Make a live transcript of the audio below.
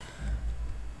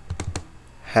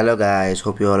Hello guys,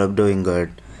 hope you all are doing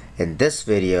good. In this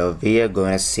video, we are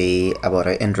going to see about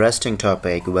an interesting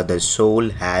topic, whether soul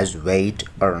has weight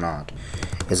or not.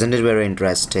 Isn't it very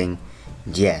interesting?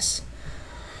 Yes.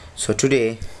 So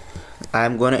today,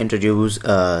 I'm going to introduce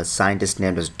a scientist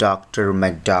named as Dr.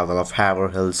 MacDougall of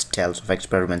Haverhill Hills Tales of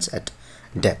Experiments at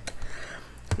Death.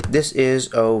 This is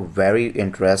a very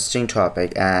interesting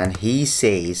topic, and he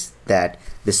says that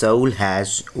the soul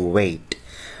has weight.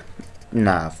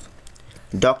 Now,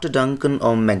 Dr. Duncan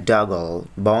O. MacDougall,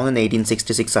 born in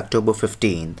 1866 October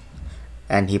 15th,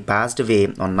 and he passed away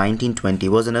on 1920,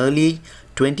 was an early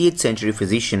 20th century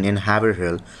physician in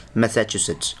Haverhill,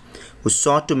 Massachusetts, who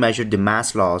sought to measure the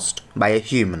mass lost by a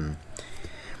human.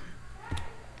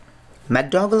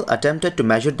 MacDougall attempted to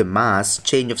measure the mass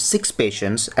change of 6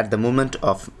 patients at the moment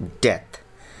of death.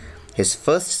 His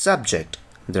first subject,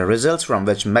 the results from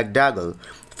which MacDougall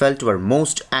felt were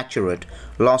most accurate,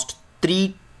 lost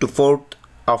 3 to 4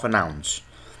 of an ounce,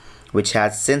 which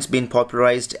has since been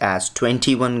popularized as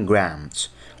 21 grams.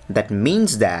 That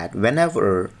means that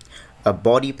whenever a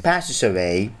body passes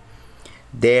away,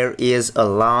 there is a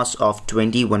loss of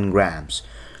 21 grams.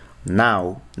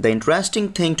 Now, the interesting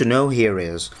thing to know here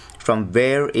is, from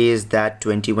where is that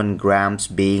 21 grams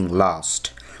being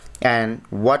lost? And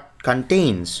what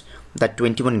contains that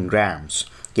 21 grams?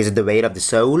 Is it the weight of the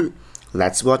soul?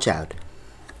 Let's watch out.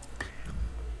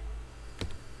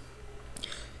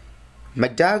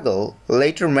 MacDougall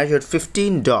later measured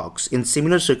 15 dogs in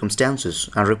similar circumstances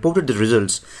and reported the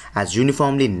results as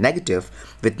uniformly negative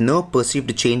with no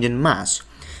perceived change in mass.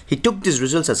 He took these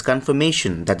results as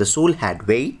confirmation that the soul had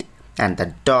weight and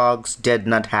that dogs did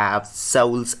not have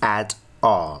souls at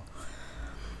all.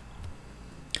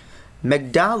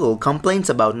 MacDougall complains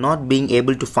about not being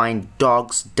able to find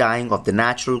dogs dying of the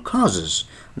natural causes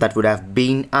that would have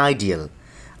been ideal,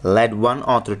 led one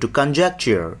author to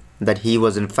conjecture that he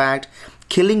was in fact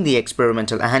killing the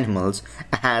experimental animals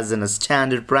as in a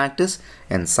standard practice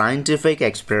in scientific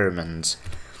experiments.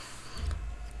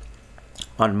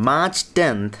 On March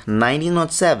 10,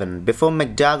 1907, before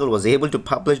MacDougall was able to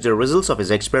publish the results of his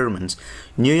experiments,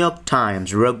 New York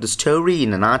Times wrote the story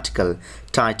in an article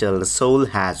titled "The Soul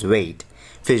Has Weight.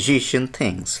 Physician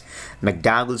Thinks."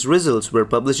 MacDougall's results were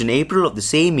published in April of the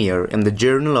same year in the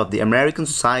Journal of the American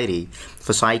Society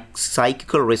for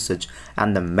Psychical Research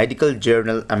and the medical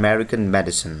journal American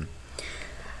Medicine.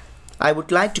 I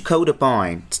would like to quote a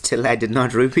point, still I did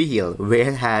not reveal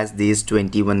where has these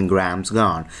 21 grams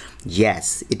gone.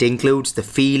 Yes, it includes the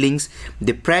feelings,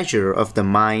 the pressure of the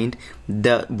mind,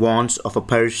 the wants of a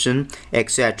person,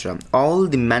 etc. All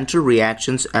the mental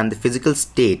reactions and the physical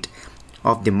state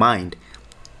of the mind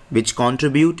which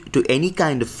contribute to any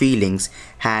kind of feelings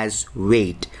has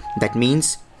weight. That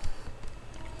means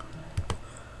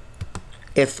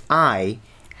if I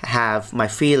have my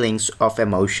feelings of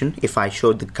emotion, if I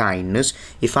show the kindness,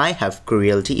 if I have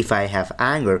cruelty, if I have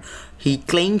anger, he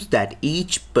claims that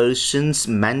each person's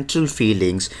mental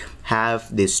feelings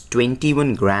have this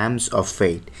 21 grams of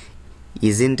weight.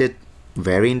 Isn't it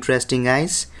very interesting,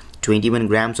 guys? 21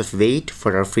 grams of weight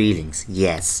for our feelings.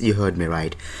 Yes, you heard me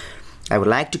right. I would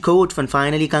like to quote and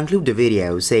finally conclude the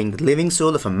video saying the living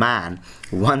soul of a man,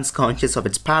 once conscious of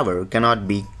its power, cannot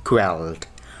be quelled.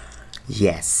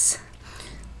 Yes,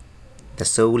 the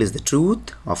soul is the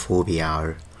truth of who we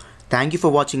are. Thank you for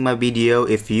watching my video.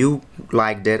 If you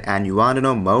liked it and you want to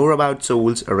know more about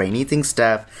souls or anything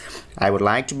stuff, I would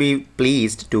like to be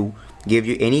pleased to give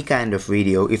you any kind of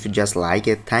video if you just like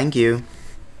it. Thank you.